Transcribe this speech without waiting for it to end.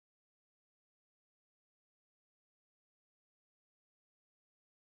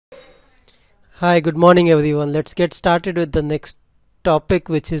Hi, good morning everyone. Let's get started with the next topic,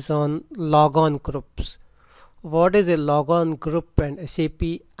 which is on logon groups. What is a logon group and SAP,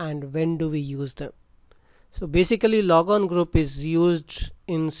 and when do we use them? So basically logon group is used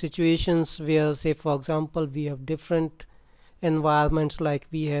in situations where, say for example, we have different environments, like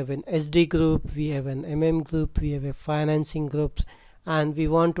we have an SD group, we have an MM group, we have a financing groups, and we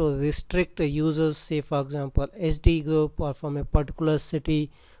want to restrict the users, say for example SD group, or from a particular city,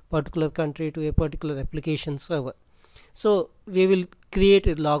 particular country, to a particular application server. So we will create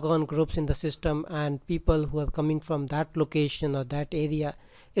a logon groups in the system, and people who are coming from that location or that area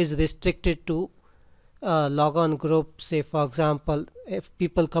is restricted to logon group. Say for example, if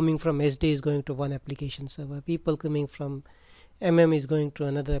people coming from SD is going to one application server, people coming from MM is going to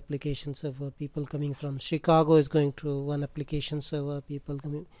another application server, people coming from Chicago is going to one application server, people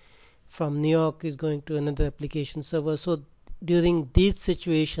coming from New York is going to another application server. So during these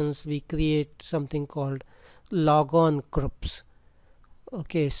situations we create something called logon groups.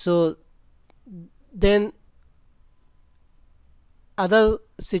 Okay, so then other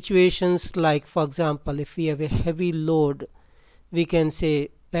situations, like for example, if we have a heavy load, we can say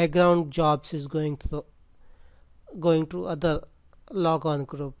background jobs is going to other logon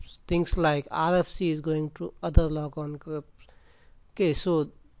groups. Things like RFC is going to other logon groups. Okay, so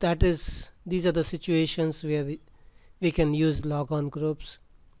these are the situations where we can use logon groups.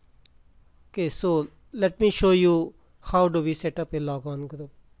 Okay, so let me show you how do we set up a logon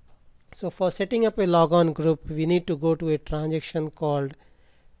group. So for setting up a logon group, we need to go to a transaction called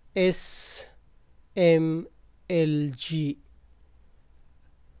SMLG.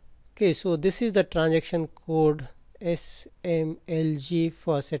 Okay, so this is the transaction code SMLG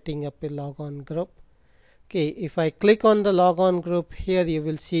for setting up a logon group. Okay, if I click on the logon group, here you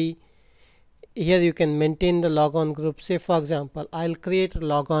will see, here you can maintain the logon group. Say for example, I'll create a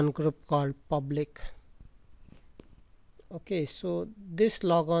logon group called public. Okay, so this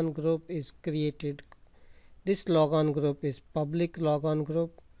logon group is created. This logon group is public logon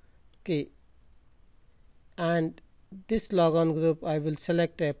group. Okay, and this logon group, I will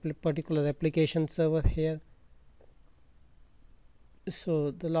select a particular application server here.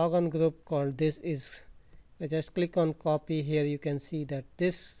 So the logon group called this is, I just click on copy. Here you can see that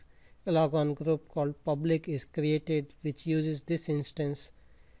this logon group called public is created, which uses this instance.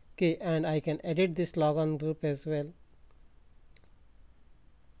 Okay, and I can edit this logon group as well.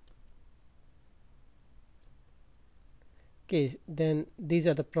 Okay, then these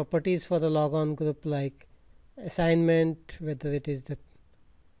are the properties for the logon group, like assignment, whether it is the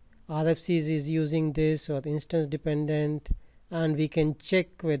RFCs is using this or instance dependent, and we can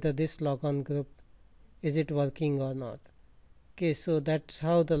check whether this logon group is it working or not. Okay, so that's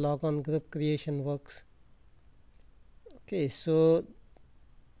how the logon group creation works. Okay, so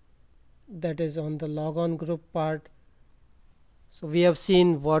that is on the logon group part. So we have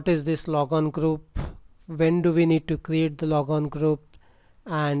seen what is this logon group, when do we need to create the logon group,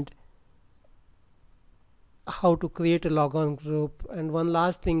 and how to create a logon group. And one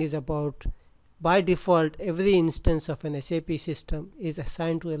last thing is about, by default every instance of an SAP system is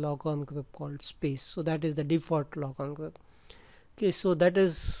assigned to a logon group called space. So that is the default logon group. Okay, so that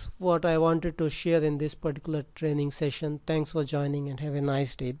is what I wanted to share in this particular training session. Thanks for joining and have a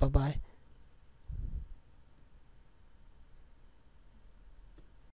nice day. Bye bye.